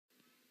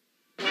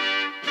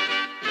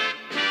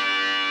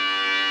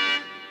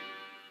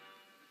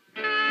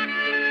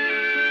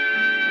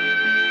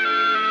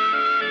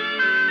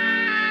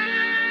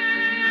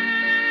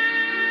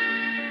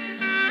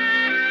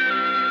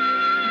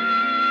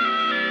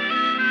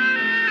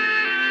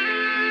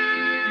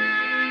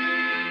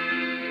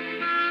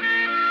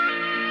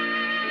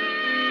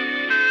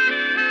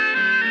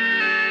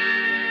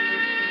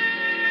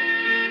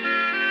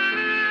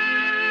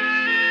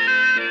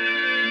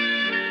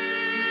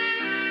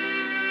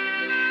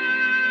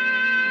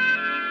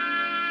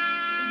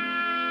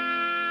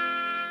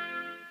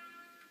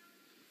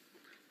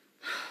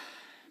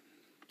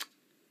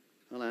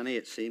Annie,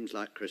 it seems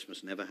like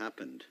Christmas never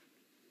happened.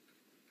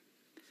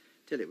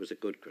 Till it was a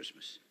good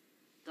Christmas.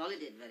 Dolly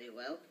did very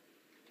well.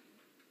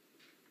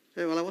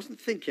 Yeah, well, I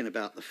wasn't thinking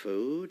about the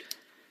food.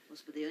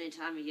 Must be the only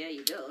time of year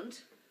you don't.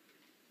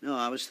 No,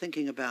 I was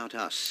thinking about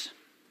us.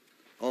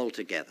 All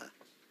together.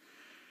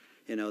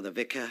 You know, the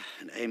vicar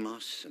and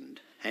Amos and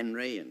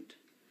Henry and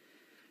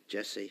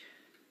Jessie.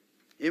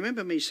 You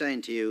remember me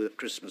saying to you that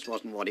Christmas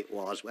wasn't what it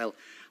was? Well,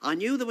 I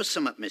knew there was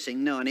something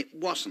missing. No, and it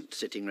wasn't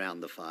sitting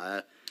round the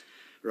fire,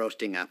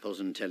 roasting apples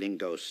and telling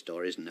ghost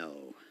stories.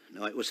 No,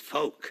 it was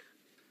folk.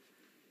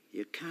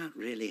 You can't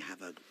really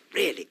have a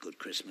really good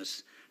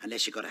Christmas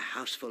unless you've got a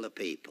house full of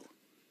people.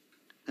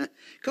 Of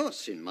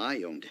course, in my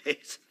young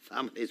days,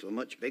 families were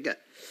much bigger.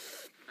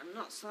 I'm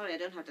not sorry I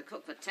don't have to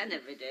cook for 10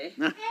 every day.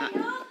 Hey,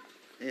 look!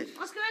 Yes.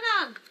 What's going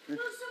on? Will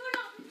someone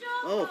open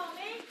the door for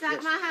me? Dad,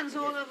 Yes. my hand's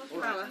all over All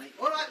flour. right, honey.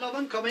 All right, love,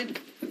 I'm coming.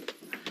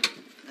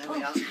 There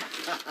we are.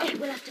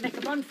 We'll have to make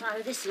a bonfire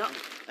of this lot.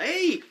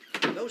 Hey,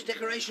 those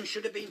decorations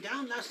should have been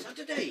down last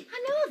Saturday.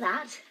 I know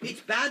that.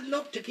 It's bad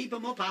luck to keep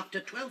them up after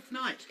 12th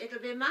night. It'll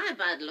be my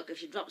bad luck if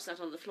she drops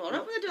that on the floor.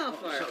 Open the door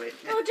for her. Sorry.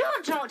 Oh,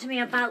 don't talk to me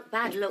about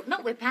bad luck,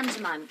 not with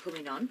pantomime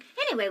coming on.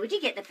 Anyway, we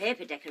did get the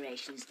paper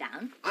decorations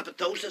down. Ah, but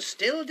those are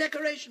still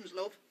decorations,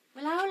 love.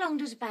 Well, how long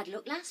does bad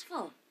luck last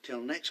for? Till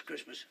next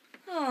Christmas.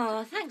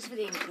 Oh, thanks for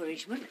the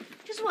encouragement.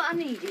 Just what I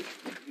needed.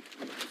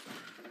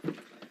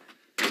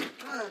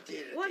 Oh,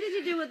 dear. What did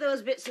you do with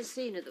those bits of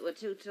scenery that were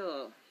too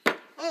tall?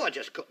 Oh, I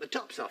just cut the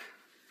tops off.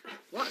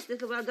 What's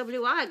little well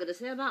W.I. got to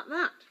say about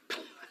that?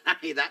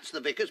 Hey, that's the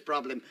vicar's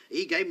problem.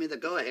 He gave me the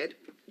go-ahead.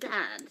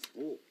 Dad,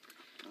 Oh,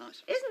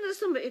 nice. isn't there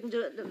something you can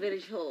do at the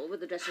village hall with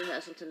the dress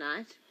rehearsal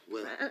tonight?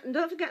 Well, And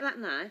don't forget that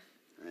knife.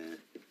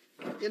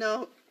 you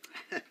know,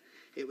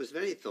 it was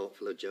very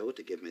thoughtful of Joe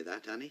to give me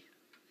that, Annie.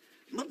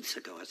 Months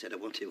ago I said I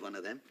wanted one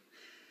of them.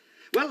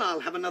 Well, I'll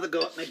have another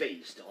go at my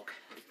beanstalk.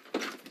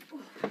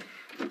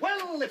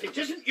 Well, if it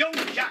isn't young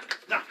Jack,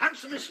 the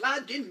handsomest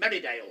lad in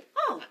Merrydale.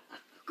 Oh,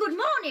 good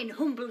morning,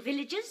 humble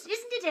villagers.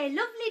 Isn't it a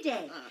lovely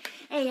day?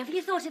 Hey, have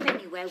you thought of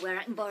anywhere where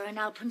I can borrow an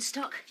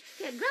alpenstock?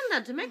 Get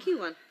Grandad to make you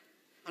one.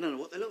 I don't know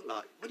what they look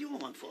like. What do you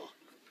want one for?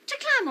 To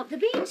climb up the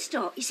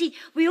beanstalk. You see,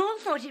 we all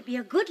thought it'd be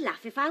a good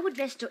laugh if I would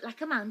dress up like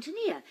a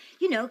mountaineer.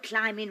 You know,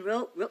 climbing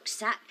rope,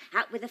 rucksack,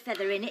 hat with a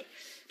feather in it.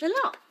 The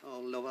lot.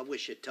 Oh, love, I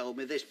wish you'd told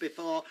me this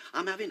before.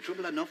 I'm having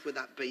trouble enough with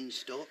that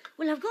beanstalk.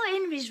 Well, I've got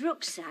Henry's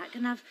rucksack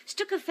and I've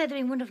stuck a feather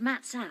in one of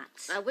Matt's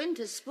hats. A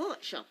winter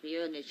sports shop,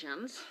 your only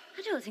chance.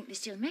 I don't think they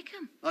still make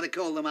them. Oh, they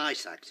call them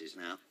ice axes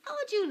now. How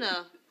do you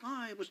know?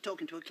 I was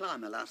talking to a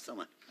climber last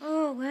summer.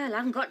 Oh, well, I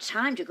haven't got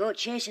time to go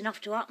chasing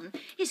off to Otten.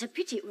 It's a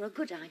pity it were a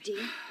good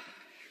idea.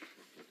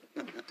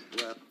 Well,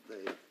 there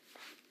you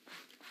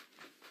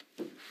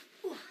go.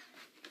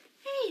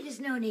 Hey, there's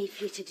no need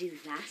for you to do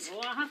that.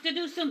 Oh, I have to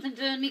do something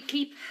to earn me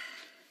keep.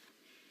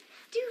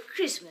 Do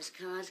Christmas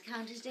cards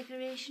count as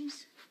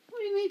decorations? What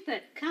do you mean,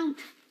 Pet? Count?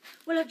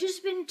 Well, I've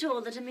just been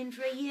told that I'm in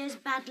for a year's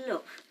bad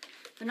luck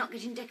for not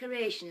getting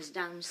decorations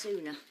down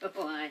sooner.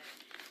 Oh, aye.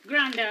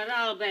 Grandad,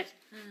 I'll bet.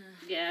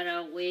 Get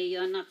away,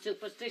 you're not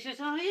superstitious,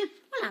 are you?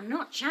 Well, I'm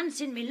not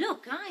chancing me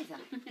luck either.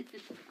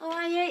 Oh,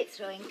 I hate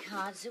throwing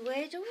cards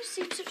away. It always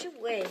seems such a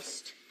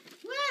waste.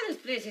 Well, there's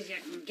places you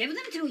can give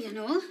them to, you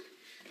know.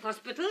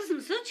 Hospitals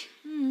and such.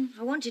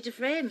 I wanted to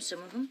frame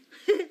some of them.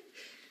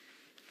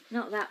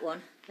 Not that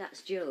one.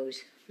 That's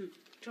Joe's.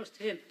 Trust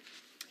him.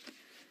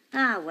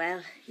 Ah,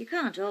 well, you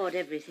can't hoard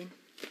everything.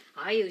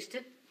 I used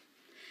to.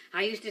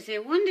 I used to say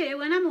one day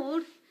when I'm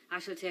old, I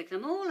shall take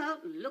them all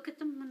out and look at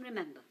them and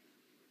remember.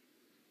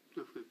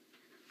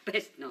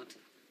 Best not.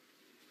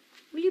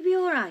 Will you be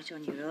all right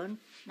on your own,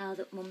 now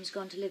that Mum's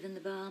gone to live in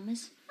the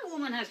Bahamas? A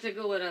woman has to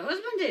go where her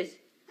husband is.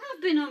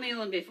 I've been on my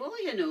own before,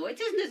 you know. It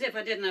isn't as if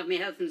I didn't have my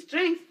health and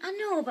strength. I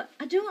know, but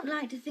I don't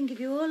like to think of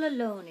you all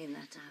alone in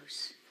that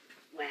house.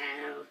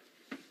 Well,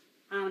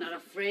 I'm not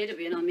afraid of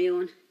being on my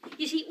own.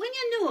 You see, when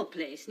you know a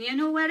place and you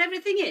know where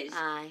everything is...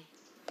 Aye.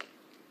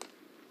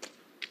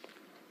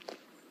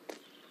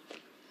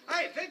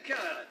 Hey, Vicar,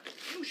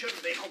 you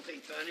shouldn't be humping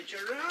furniture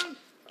around.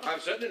 I'm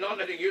certainly not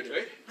letting you do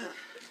it.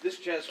 This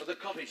chair's for the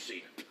cottage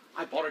scene.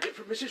 I borrowed it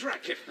from Mrs.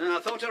 Ratcliffe. I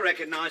thought I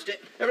recognised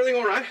it. Everything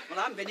all right? Well,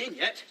 I haven't been in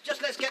yet.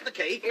 Just let's get the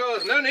key. Oh,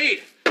 there's no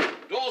need.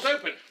 Door's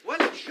open.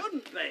 Well, it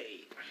shouldn't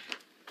be.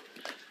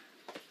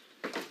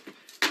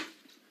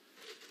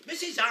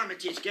 Mrs.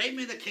 Armitage gave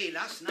me the key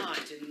last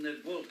night in the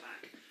wool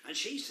pack, and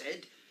she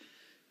said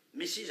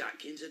Mrs.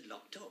 Atkins had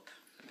locked up.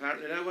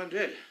 Apparently no one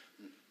did.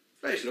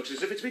 The place looks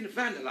as if it's been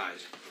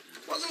vandalised.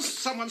 Wasn't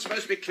someone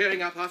supposed to be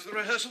clearing up after the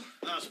rehearsal?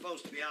 Oh,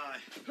 supposed to be I.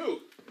 Who?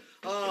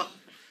 Oh,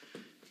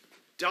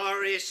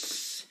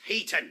 Doris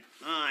Heaton.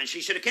 And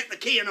she should have kept the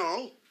key and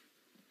all.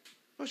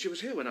 Well, she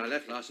was here when I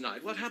left last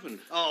night. What happened?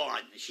 Oh,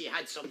 she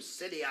had some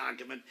silly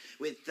argument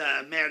with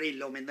Mary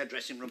Lum in the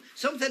dressing room.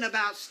 Something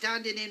about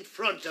standing in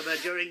front of her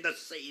during the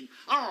scene.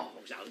 Oh,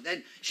 so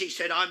then she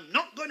said, I'm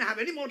not going to have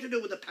any more to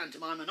do with the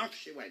pantomime, and off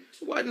she went.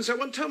 Why didn't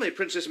someone tell me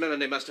Princess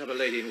Melanie must have a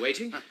lady in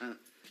waiting?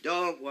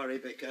 Don't worry,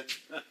 Vicar.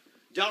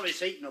 Doris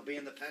Heaton will be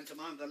in the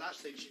pantomime, the last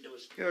thing she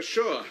does. You're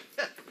sure?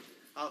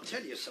 I'll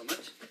tell you something.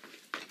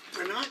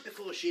 The night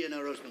before she and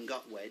her husband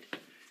got wed,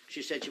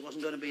 she said she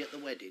wasn't going to be at the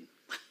wedding.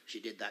 She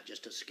did that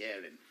just to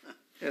scare him.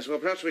 Yes, well,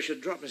 perhaps we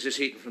should drop Mrs.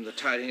 Heaton from the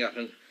tidying up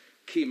and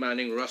key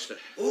minding roster.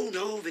 Oh,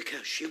 no,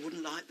 Vicar, she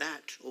wouldn't like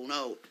that. Oh,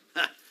 no.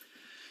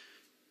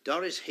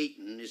 Doris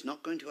Heaton is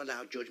not going to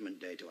allow Judgment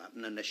Day to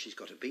happen unless she's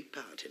got a big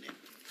part in it.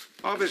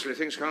 Obviously,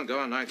 things can't go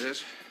on like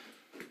this.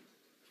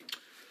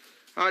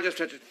 I just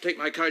had to take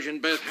my courage in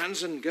both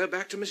hands and go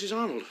back to Mrs.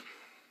 Arnold.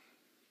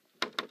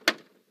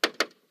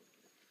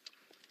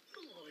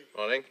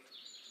 Morning.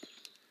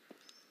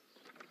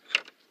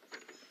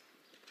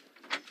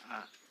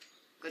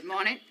 Good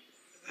morning.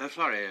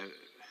 Florrie,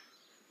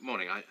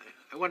 morning.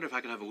 I wonder if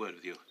I could have a word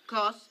with you. Of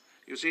course.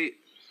 You see,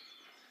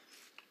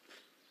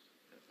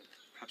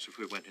 perhaps if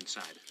we went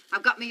inside.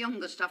 I've got my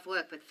youngest off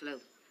work with flu.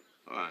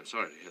 Oh, I'm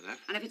sorry to hear that.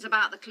 And if it's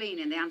about the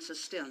cleaning, the answer's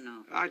still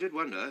no. I did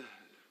wonder,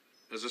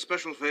 as a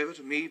special favour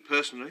to me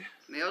personally.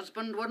 My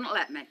husband wouldn't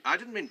let me. I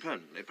didn't mean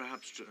permanently,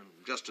 perhaps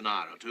just an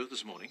hour or two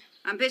this morning.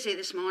 I'm busy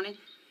this morning.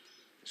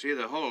 See,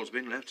 the hall's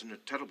been left in a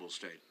terrible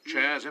state.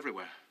 Chairs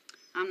everywhere.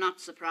 I'm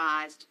not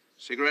surprised.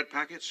 Cigarette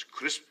packets,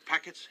 crisp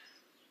packets.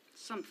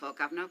 Some folk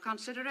have no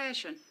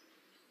consideration.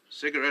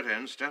 Cigarette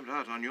ends stamped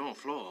out on your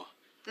floor.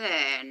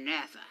 They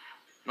never.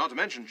 Not to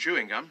mention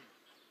chewing gum.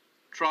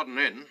 Trodden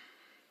in.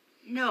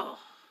 No.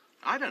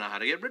 I don't know how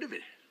to get rid of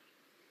it.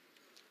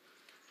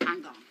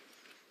 Hang on.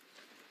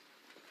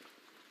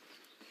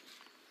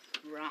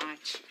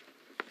 Right.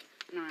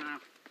 Now,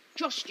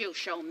 just you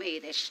show me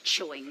this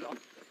chewing gum.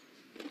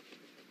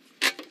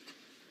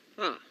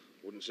 Ah,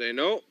 wouldn't say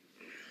no.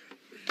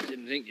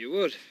 Didn't think you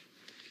would.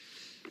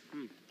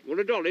 One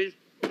of Dolly's?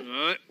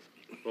 Right.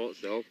 Thought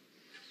so.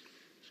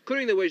 It's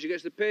cunning the way she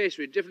gets the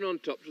pastry different on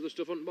top to the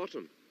stuff on the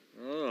bottom.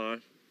 All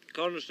right.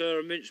 Connoisseur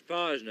of mince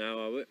pies now,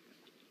 are we?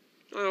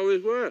 I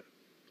always were.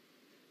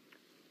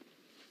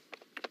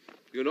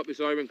 You'll not be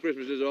sorry when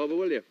Christmas is over,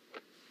 will you?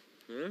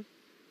 Huh?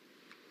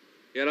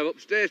 You'll have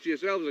upstairs to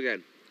yourselves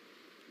again.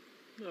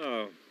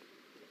 Oh,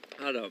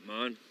 I don't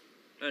mind.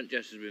 Aunt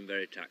Jess has been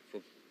very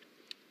tactful.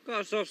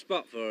 Got a soft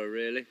spot for her,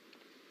 really.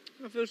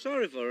 I feel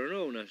sorry for her,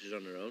 and now she's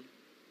on her own.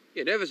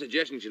 You're never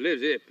suggesting she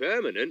lives here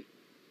permanent.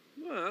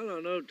 Well,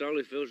 I know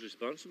Dolly feels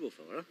responsible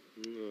for her.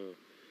 No.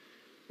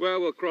 Well,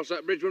 we'll cross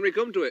that bridge when we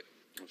come to it.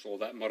 I saw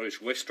that Morris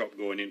Westrop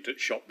going into the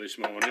shop this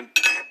morning.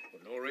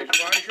 Well, no reason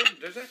why I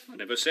shouldn't, is there? I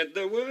never said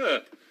there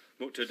were.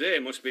 But today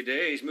must be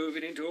day he's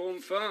moving into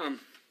home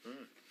farm.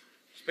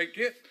 Speak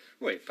to you?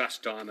 Well,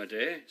 past time of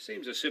day.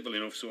 Seems a civil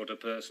enough sort of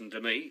person to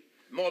me.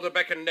 More the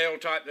Beckendale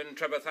type than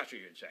Trevor Thatcher,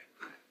 you'd say.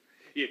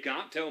 You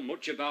can't tell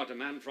much about a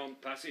man from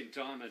passing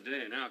time of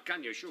day. Now,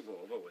 can you shove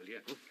over, will you?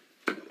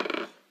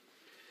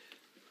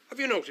 Have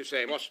you noticed,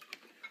 Amos?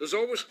 There's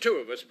always two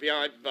of us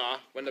behind bar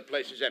when the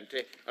place is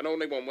empty, and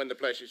only one when the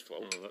place is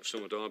full. Oh, that's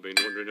something I've been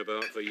wondering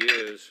about for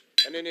years.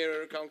 Any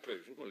nearer a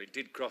conclusion? Well, it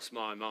did cross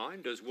my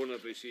mind as one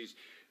of us is...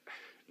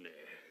 Nay.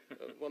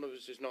 One of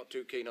us is not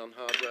too keen on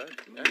hard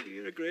work. Oh,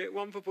 you're a great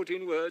one for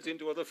putting words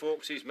into other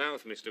folks'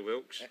 mouth, Mr.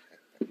 Wilkes.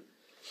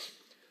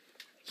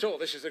 So,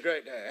 this is the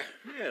great day.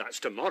 Yeah, that's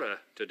tomorrow.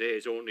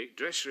 Today's only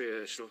dress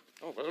rehearsal.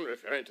 Oh, I wasn't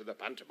referring to the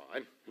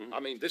pantomime. I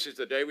mean, this is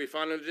the day we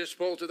finally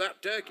dispose of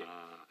that turkey.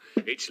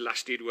 It's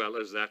lasted well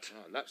as that.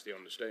 Oh, and that's the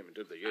understatement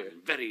of the year.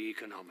 And very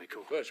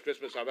economical. First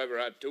Christmas I've ever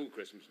had 2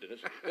 Christmas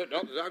dinners.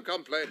 Not that I'm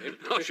complaining.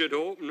 I should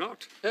hope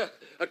not.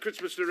 A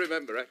Christmas to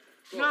remember, eh?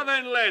 Now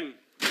then, Len.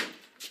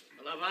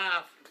 I'll have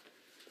half.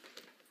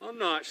 On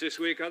nights this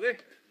week, are they?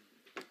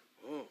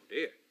 Oh,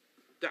 dear.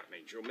 That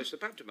means you'll miss the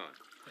pantomime.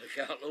 I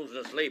shan't lose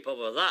the sleep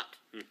over that.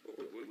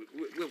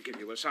 We'll give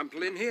you a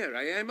sample in here,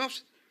 eh,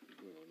 Amos?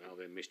 Oh, now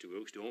then, Mr.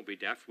 Wilkes, don't be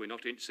daft. We're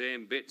not in the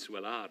same bits,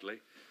 well,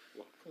 hardly.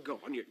 Well, go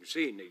on, you can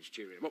see he needs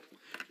cheering up.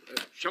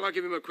 Shall I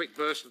give him a quick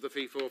burst of the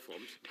fee-for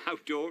fums? Now,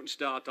 don't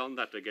start on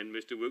that again,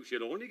 Mr. Wilkes.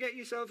 You'll only get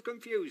yourself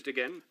confused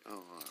again. Oh,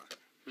 all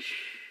right.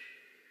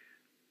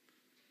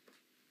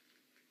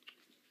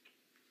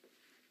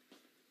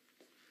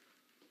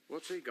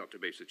 What's he got to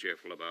be so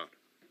cheerful about?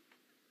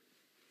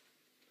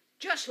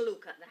 Just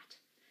look at that.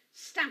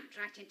 Stamped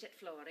right into the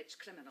floor. It's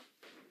criminal.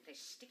 They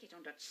stick it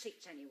under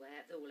seats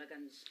anywhere, the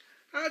hooligans.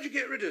 How'd you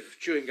get rid of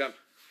chewing gum?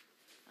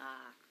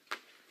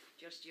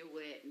 Just you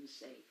wait and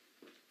see.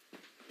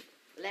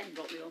 Len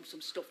brought me home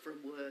some stuff from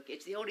work.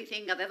 It's the only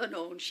thing I've ever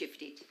known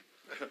shifted.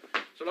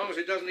 So long as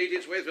it doesn't eat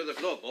its way through the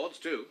floorboards,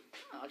 too.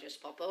 I'll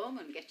just pop home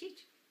and get it.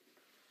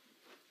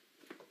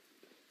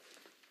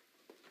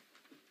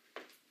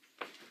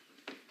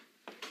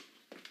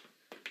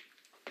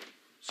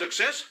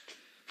 Success?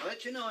 I'll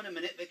let you know in a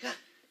minute, Vicar.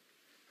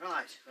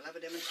 Right, we'll have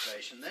a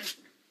demonstration then.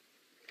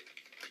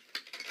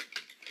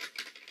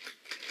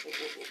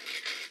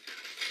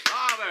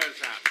 There's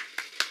that.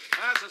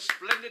 That's a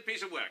splendid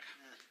piece of work.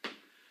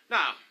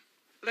 Now,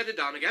 let it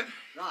down again.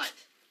 Right.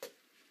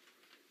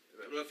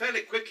 Well,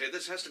 fairly quickly,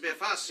 this has to be a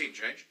fast scene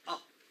change. No,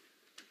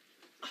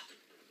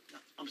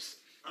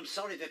 I'm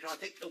sorry, Vicar. I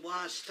think the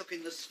wire's stuck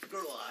in the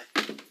screw eye.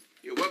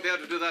 You won't be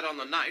able to do that on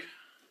the night.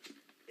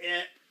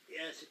 Yes,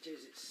 it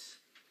is. It's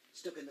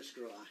stuck in the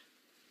screw eye.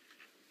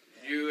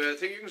 You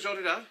think you can sort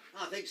it out?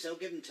 I think so.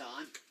 Give him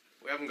time.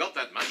 We haven't got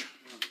that much.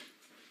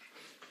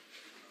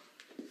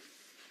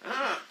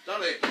 Ah,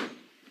 Dolly.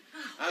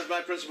 How's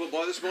my principal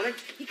boy this morning?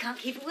 You can't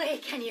keep away,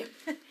 can you?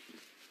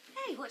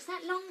 Hey, what's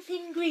that long,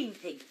 thin, green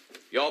thing?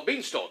 Your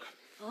beanstalk.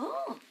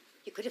 Oh,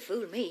 you could have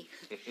fooled me.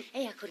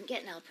 Hey, I couldn't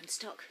get an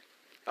alpenstock.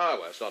 Oh,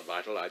 well, it's not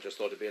vital. I just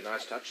thought it'd be a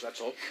nice touch,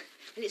 that's all.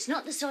 Well, it's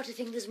not the sort of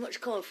thing there's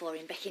much call for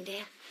in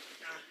Beckindale.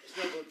 It's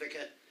no good,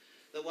 Vicar.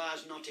 The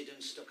wire's knotted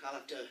and stuck. I'll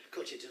have to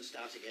cut it and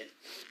start again.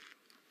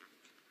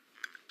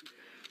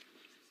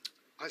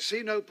 I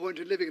see no point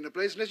in living in a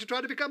place unless you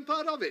try to become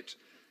part of it.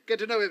 Get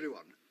to know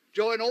everyone.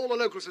 Join all the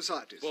local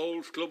societies.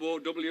 Bowls Club or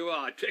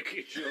WI, take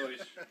your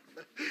choice.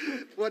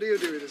 What do you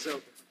do with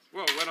yourself?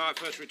 Well, when I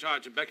first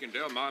retired to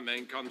Beckindale, my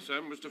main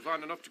concern was to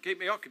find enough to keep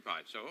me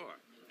occupied, so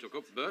I took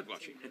up bird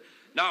watching.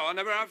 Now I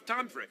never have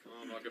time for it.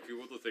 Oh, like a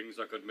few other things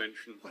I could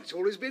mention. Well, it's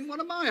always been one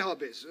of my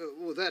hobbies,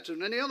 or that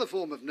and any other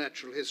form of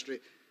natural history.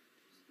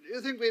 Do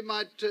you think we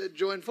might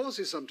join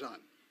forces sometime?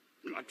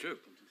 Glad to.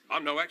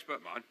 I'm no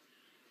expert, mind.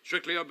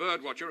 Strictly a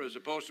bird watcher as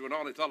opposed to an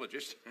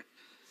ornithologist.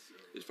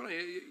 It's funny,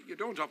 you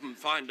don't often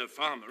find a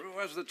farmer who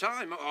has the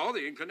time or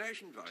the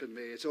inclination for it. To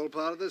me, it's all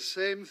part of the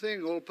same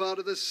thing, all part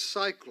of the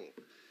cycle.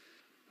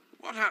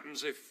 What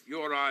happens if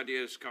your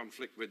ideas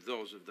conflict with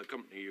those of the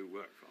company you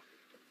work for?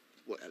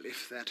 Well,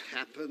 if that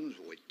happens,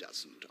 it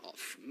doesn't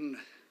often.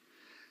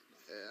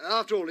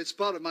 After all, it's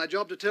part of my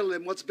job to tell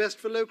them what's best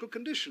for local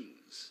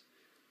conditions.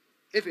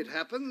 If it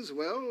happens,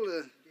 well,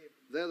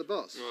 they're the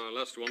boss. Well, the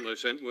last one they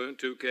sent weren't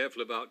too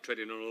careful about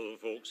treading on other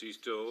folks'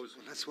 toes.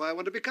 Well, that's why I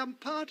want to become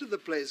part of the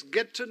place,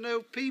 get to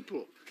know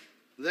people.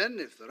 Then,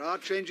 if there are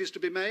changes to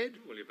be made...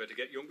 Well, you better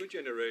get younger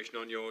generation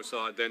on your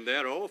side then.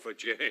 They're all for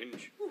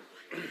change.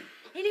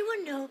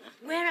 Anyone know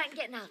where I can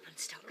get an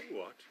alpenstock?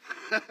 What?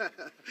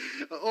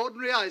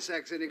 Ordinary ice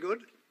axe, any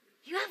good?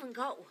 You haven't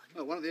got one.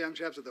 Oh, one of the young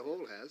chaps at the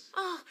hall has.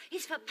 Oh,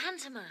 it's for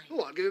pantomime.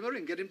 Oh, I'll give him a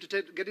ring, get him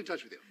to get in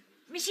touch with you.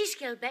 Mrs.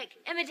 Skilbeck,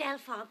 Emmerdale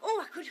Farm.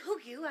 Oh, I could hug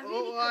you. I really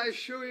Oh, I could.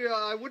 assure you,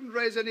 I wouldn't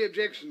raise any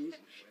objections.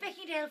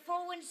 Beckindale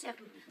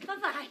 417.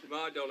 Bye-bye.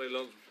 Bye, Dolly,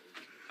 love.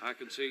 I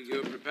can see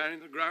you're preparing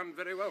the ground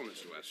very well,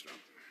 Mr. Westrow.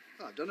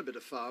 I've done a bit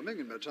of farming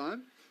in my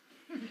time.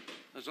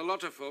 There's a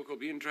lot of folk who'll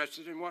be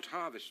interested in what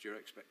harvest you're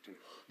expecting.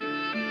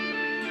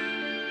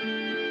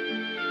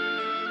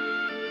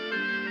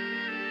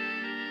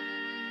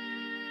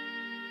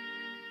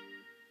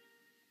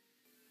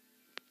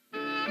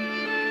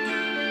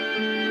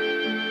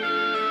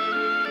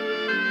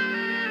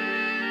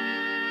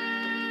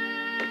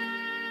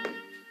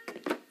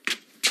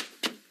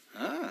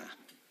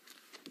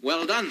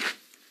 Well done.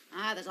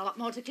 Ah, there's a lot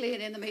more to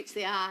cleaning than meets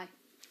the eye.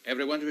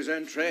 Everyone to his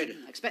own trade.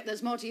 I expect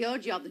there's more to your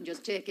job than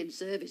just taking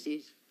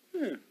services.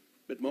 Yeah,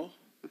 bit more.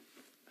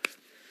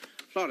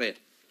 Florrie,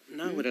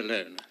 now we're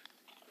alone.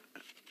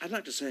 I'd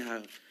like to say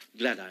how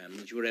glad I am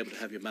that you were able to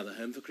have your mother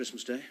home for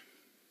Christmas Day.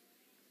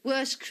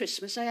 Worst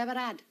Christmas I ever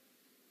had.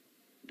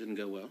 Didn't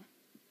go well.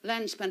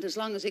 Len spent as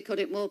long as he could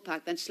at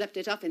Moorpack, then slept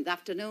it off in the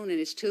afternoon in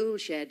his tool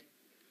shed.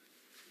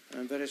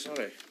 I'm very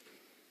sorry.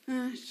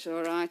 Ah, it's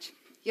all right.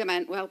 You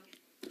meant well.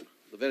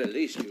 At the very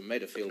least, you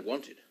made her feel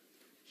wanted.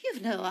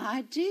 You've no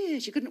idea.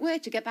 She couldn't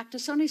wait to get back to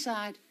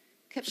Sunnyside.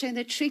 Kept saying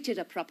they treated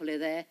her properly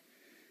there.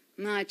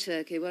 My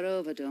turkey were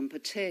overdone,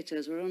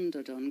 potatoes were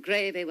underdone,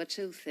 gravy were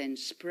too thin,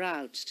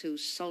 sprouts too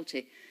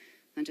salty.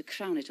 And to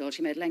crown it all,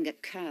 she made Len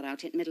get car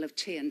out in the middle of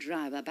tea and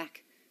drive her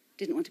back.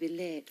 Didn't want to be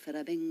late for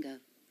her bingo.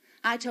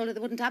 I told her they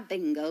wouldn't have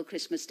bingo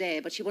Christmas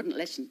Day, but she wouldn't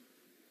listen.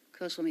 Of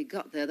course, when we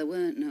got there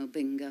weren't no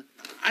bingo.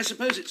 I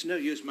suppose it's no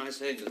use my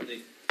saying that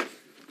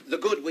the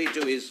good we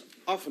do is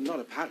often not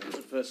apparent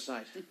at first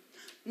sight.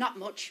 Not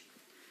much.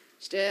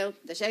 Still,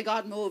 they say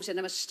God moves in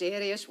a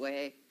mysterious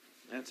way.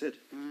 That's it.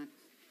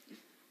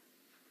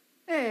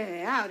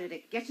 Hey, how did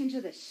it get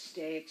into this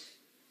state?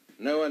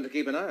 No one to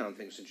keep an eye on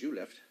things since you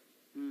left.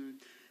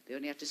 They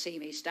only have to see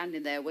me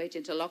standing there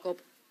waiting to lock up.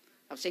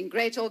 I've seen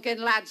great hulking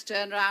lads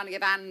turn round and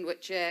give hand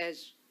with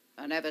chairs.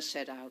 I never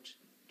set out,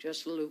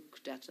 just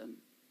looked at them.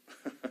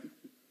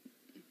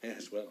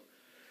 Yes, well,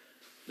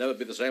 never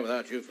be the same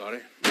without you,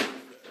 Florrie.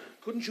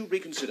 Couldn't you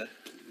reconsider?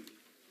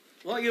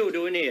 What are you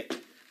doing here?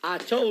 I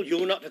told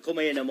you not to come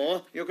here no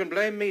more. You can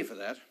blame me for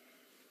that.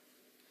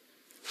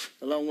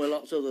 Along with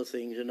lots of other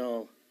things and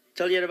all.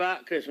 Tell you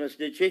about Christmas,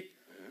 did she?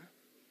 Yeah.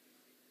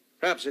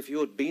 Perhaps if you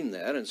had been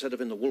there instead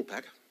of in the wool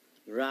pack.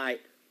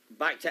 Right.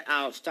 Back to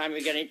house. Time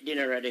we're getting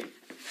dinner ready.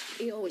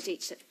 He always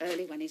eats it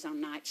early when he's on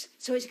nights,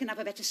 so he can have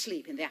a better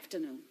sleep in the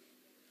afternoon.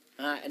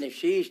 Right, and if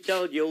she's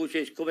told you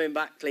she's coming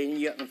back clean,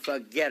 you can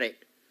forget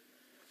it.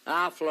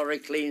 Our Florrie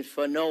cleans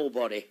for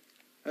nobody.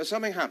 Has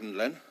something happened,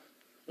 Len?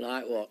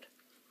 Like what?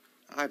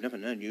 I've never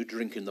known you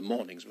drink in the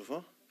mornings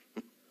before.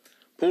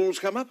 Pool's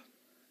come up?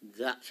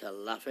 That's a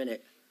laugh,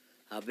 innit?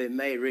 I've been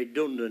made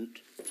redundant.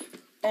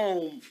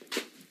 Home.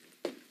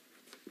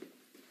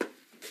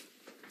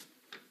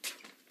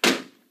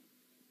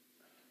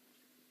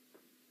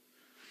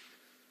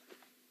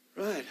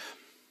 Right.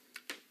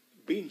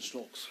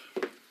 Beanstalks.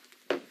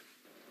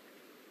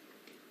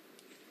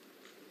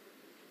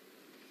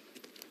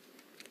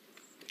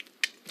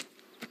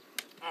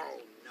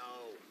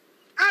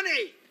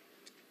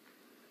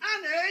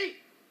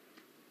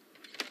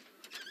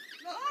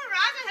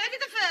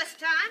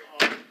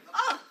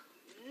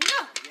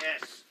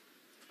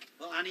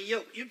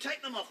 Tiny, you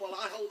take them off while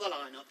I hold the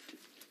line up.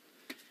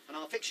 And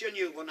I'll fix you a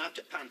new one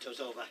after Panto's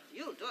over.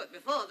 You'll do it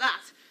before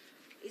that.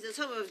 These are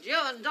some of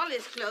Joe and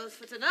Dolly's clothes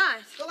for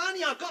tonight. Well,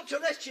 Annie, I've got to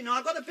rest, you know.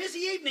 I've got a busy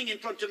evening in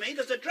front of me.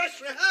 There's a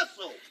dress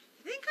rehearsal.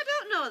 You think I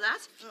don't know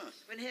that?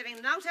 Been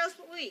hearing naught else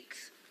for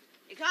weeks.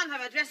 You can't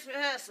have a dress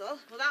rehearsal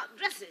without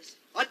dresses.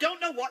 I don't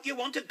know what you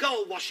want to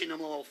go washing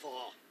them all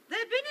for. They've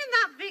been in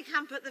that big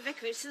hamper at the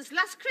vicarage since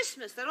last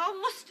Christmas. They're all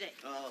musty.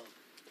 Oh.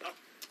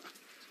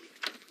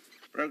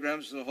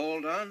 Programmes to the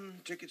hall done,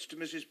 tickets to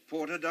Mrs.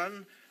 Porter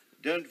done.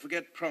 Don't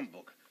forget prom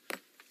book.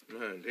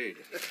 No, indeed.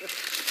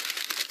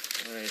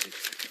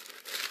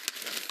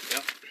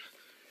 Yep.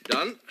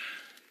 Done.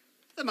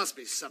 There must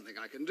be something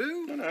I can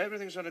do. No,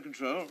 everything's under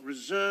control.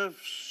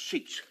 Reserve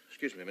seats.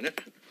 Excuse me a minute.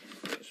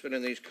 Let's fill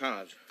in these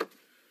cards.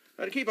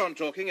 To keep on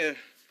talking,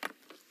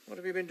 what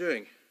have you been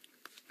doing?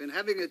 Been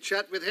having a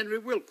chat with Henry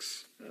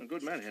Wilkes. Oh,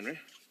 good man, Henry.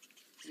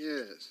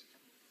 Yes.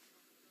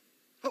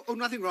 Oh,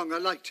 nothing wrong. I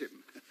liked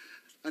him.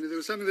 Only there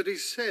was something that he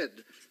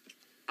said.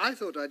 I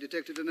thought I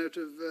detected a note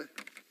of,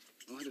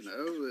 I don't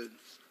know,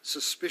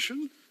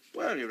 suspicion.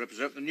 Well, you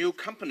represent the new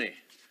company.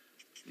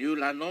 New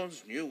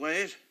landlords, new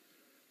ways.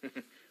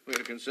 We're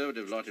a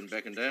conservative lot in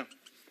Beckendale.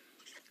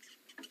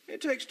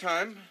 It takes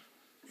time.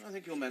 I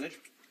think you'll manage.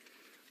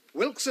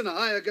 Wilkes and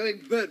I are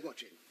going bird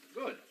watching.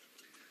 Good.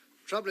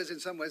 Trouble is, in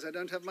some ways, I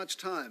don't have much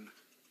time.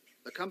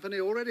 The company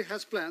already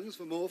has plans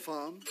for more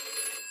farms.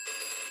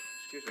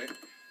 Excuse me.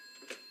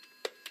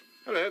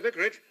 Hello,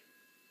 Vicarage.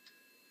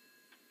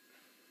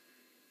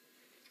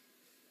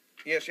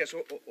 Yes,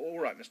 all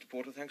right, Mr.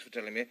 Porter. Thanks for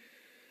telling me.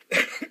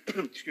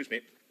 Excuse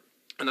me.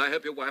 And I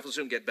hope your wife will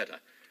soon get better.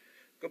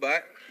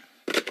 Goodbye.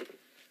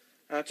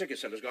 Our ticket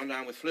seller's gone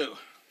down with flu.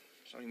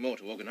 Something more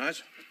to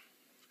organise.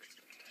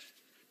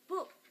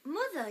 But,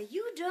 Mother,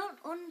 you don't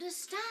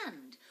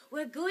understand.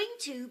 We're going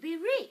to be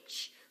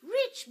rich.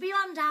 Rich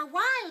beyond our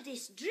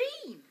wildest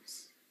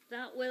dreams.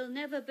 That will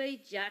never be,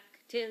 Jack,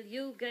 till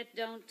you get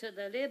down to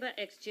the Labour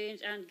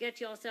Exchange and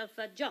get yourself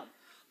a job.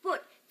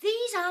 But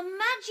these are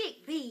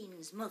magic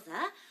beans,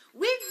 Mother.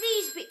 With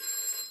these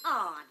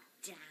Oh,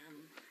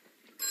 damn.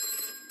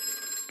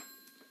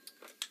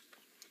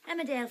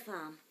 Emmerdale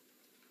Farm.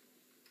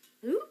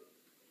 Who?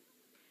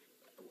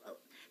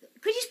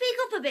 Could you speak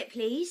up a bit,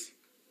 please?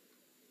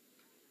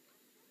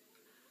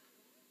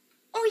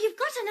 Oh, you've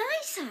got an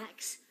ice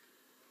axe.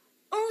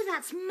 Oh,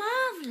 that's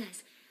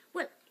marvellous.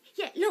 Well,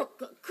 yeah, look,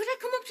 could I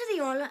come up to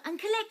the hall and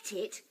collect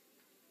it?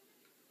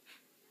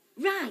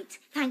 Right,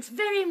 thanks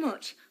very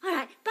much. All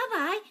right,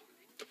 bye-bye.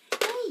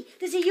 Hey,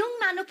 there's a young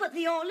man up at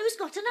the hall who's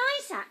got an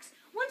ice axe.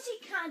 Once he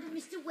kind of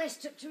Mr.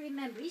 Westrup to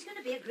remember, he's going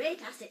to be a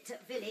great asset to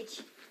the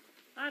village.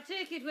 I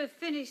take it we've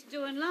finished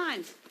doing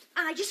lines.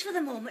 Aye, just for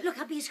the moment. Look,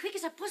 I'll be as quick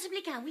as I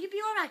possibly can. Will you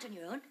be all right on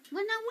your own?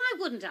 Well, now, why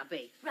wouldn't I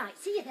be? Right,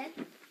 see you then.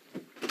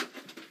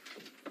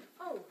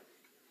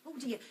 Oh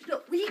dear.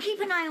 Look, will you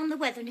keep an eye on the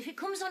weather, and if it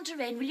comes on to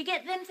rain, will you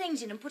get them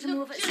things in and put them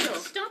over at the store?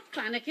 Stop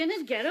panicking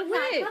and get away.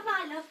 Right,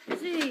 bye-bye,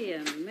 love.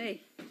 Dear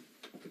me.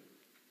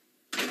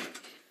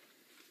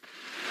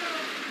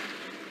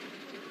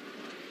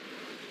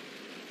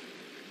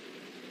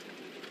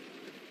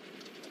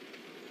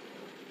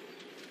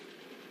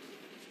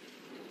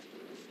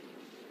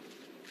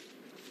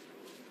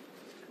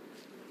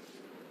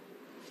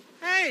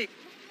 Hey!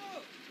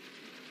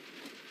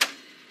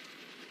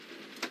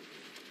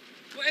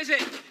 What is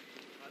it? I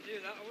knew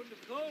that. I wouldn't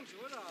have called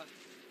you, would I?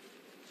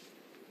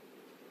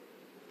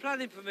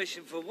 Planning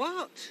permission for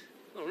what?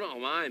 Oh, not a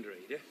mind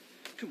reader.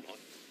 Come on.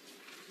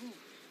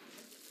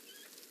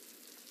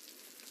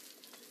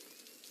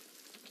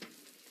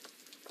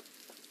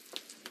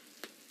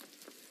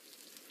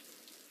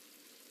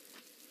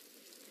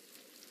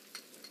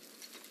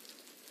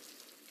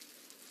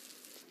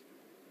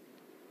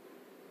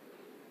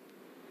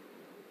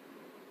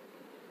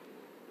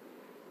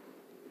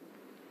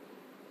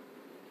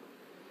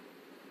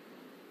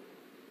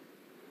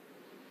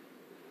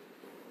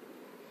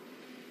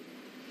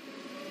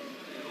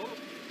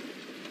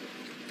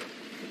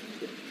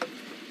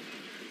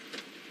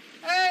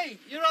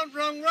 You're on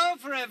wrong road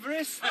for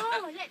Everest.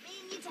 Oh, let me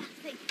in your daft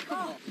thing.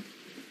 Oh.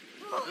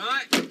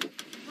 Right.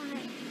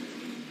 Right.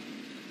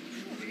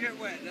 You get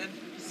wet then?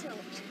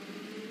 Soaked.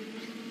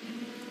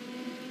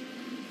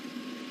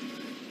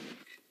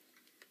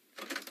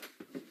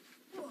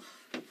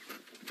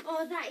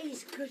 Oh, that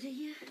is good of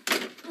you.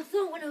 I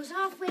thought when I was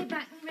halfway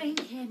back and rain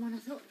came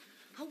on,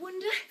 I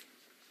wonder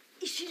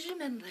if she's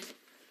remembered.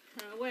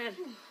 Well,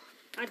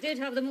 I did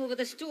have them over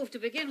the stove to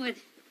begin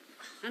with.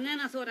 And then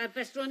I thought I'd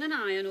best run an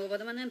iron over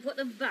them and then put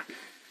them back.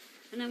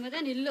 And then with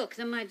any luck,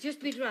 they might just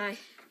be dry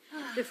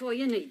before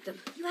you need them.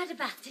 You had a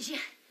bath, did you?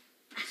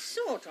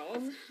 Sort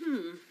of.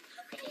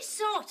 How can you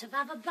sort of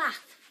have a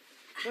bath?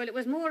 Well, it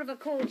was more of a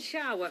cold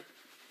shower.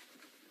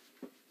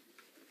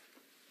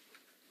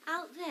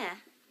 Out there?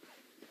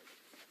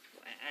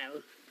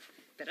 Well,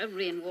 bit of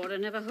rainwater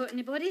never hurt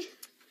anybody.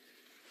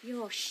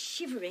 You're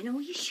shivering. Oh,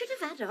 you should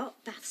have had a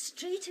hot bath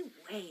straight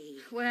away.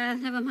 Well,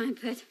 never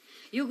mind, Pet.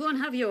 You go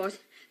and have yours.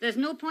 There's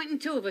no point in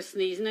two of us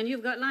sneezing and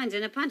you've got lines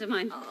in a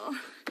pantomime. Oh,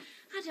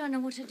 I don't know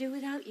what to do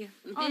without you,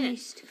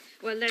 honest.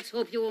 Well, let's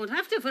hope you won't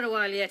have to for a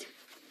while yet.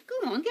 Go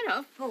on, get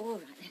up. Oh, all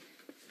right then.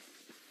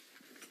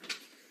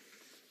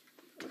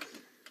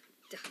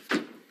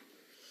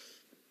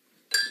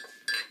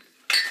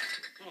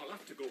 I'll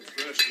have to go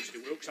first,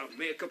 Mr. Wilkes. I've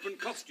makeup and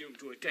costume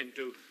to attend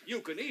to. You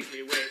can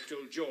easily wait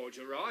till George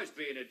arrives,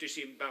 being a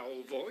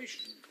disemboweled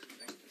voice.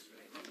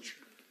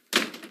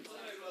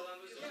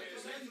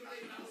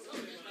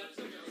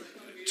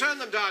 Turn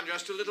them down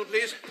just a little,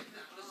 please.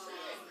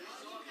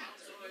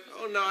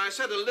 Oh, no, I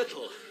said a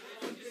little.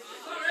 Is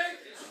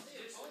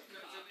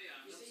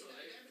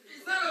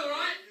that all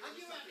right?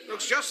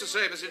 Looks just the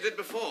same as it did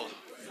before.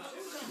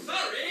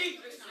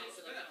 Sorry.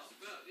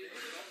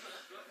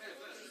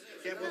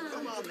 Yeah, well,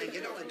 come on then,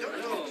 get on and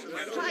don't talk.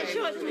 Quite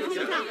sure how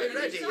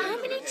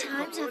many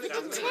times have I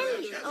to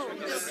tell you? Oh,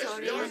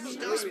 sorry, Annie.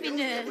 It must be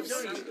nerves.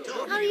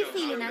 How are you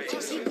feeling now,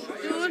 Jessie?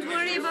 Don't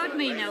worry about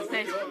me now,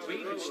 Pet.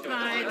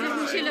 Why,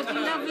 doesn't she look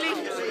lovely?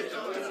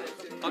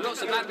 I'm not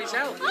so bad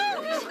myself.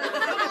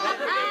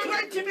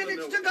 20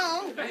 minutes to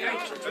go.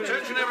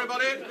 Attention,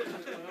 everybody.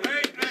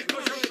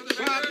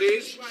 Quiet,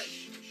 please.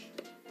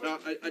 Now,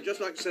 I'd just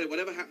like to say,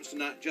 whatever happens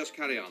tonight, just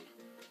carry on.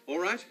 All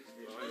right?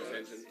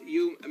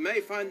 You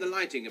may find the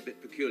lighting a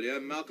bit peculiar.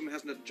 Malcolm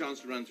hasn't had a chance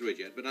to run through it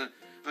yet, but I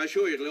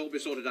assure you it'll all be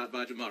sorted out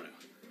by tomorrow.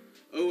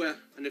 Oh,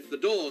 and if the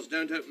doors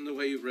don't open the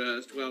way you've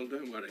rehearsed, well,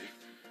 don't worry.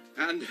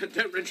 And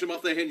don't wrench them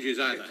off their hinges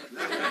either.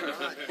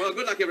 Well,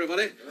 good luck,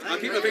 everybody. I'll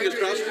keep my fingers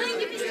crossed.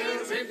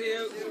 Same to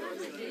you.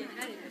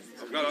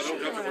 I'm glad I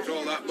don't have to put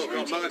all that look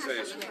on my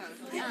face.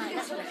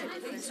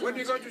 When are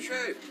you going to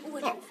shave?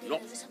 Oh,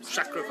 not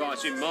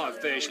sacrificing my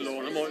face,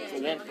 Lorna, Mike,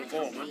 for one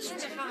performance.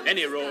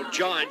 Any road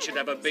giant should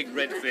have a big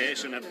red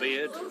face and a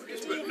beard.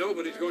 But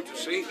nobody's going to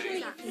see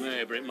me.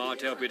 Yeah, but it might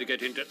help you to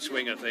get into the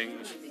swing of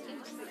things.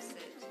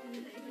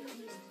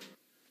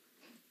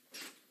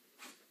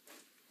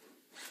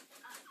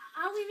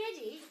 Are we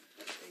ready?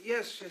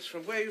 Yes,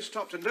 from where you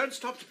stopped. And don't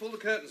stop to pull the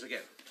curtains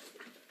again.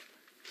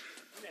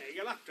 Yeah,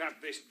 you'll have to have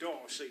this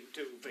door seen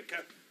too,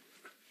 Vicar.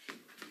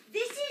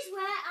 This is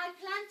where I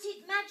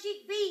planted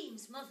magic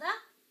beans, Mother.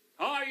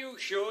 Are you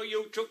sure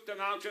you took them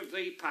out of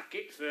the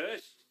packet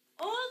first?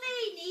 All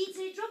they need's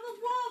a drop of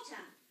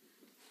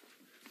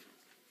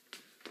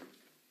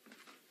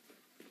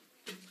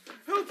water.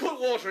 Who put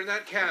water in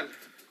that can?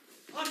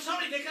 I'm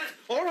sorry, Vicar.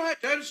 All right,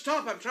 don't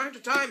stop. I'm trying to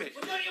time it.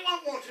 Well, don't you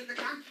want water in the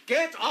can?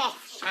 Get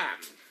off, Sam.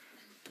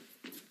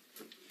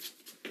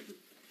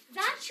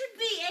 That should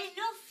be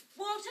enough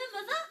water,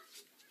 Mother.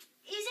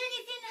 Is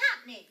anything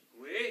happening?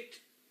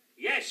 Wait.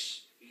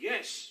 Yes.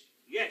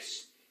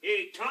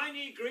 A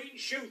tiny green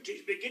shoot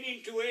is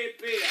beginning to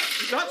appear.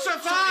 Not so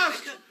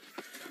fast!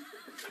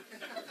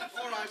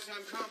 All right,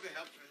 Sam, can't be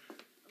helped.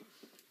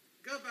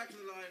 Go back to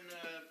the line,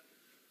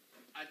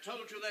 I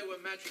told you they were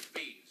magic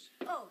beans.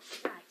 Oh,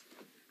 right.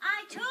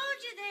 I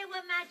told you they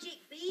were magic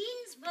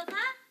beans,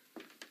 Mother.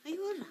 Are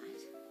you all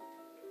right?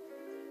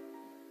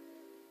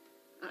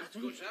 That's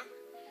good, Sam.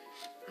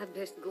 I'd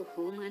best go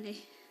home,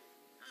 Annie.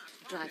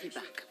 Drive you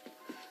back.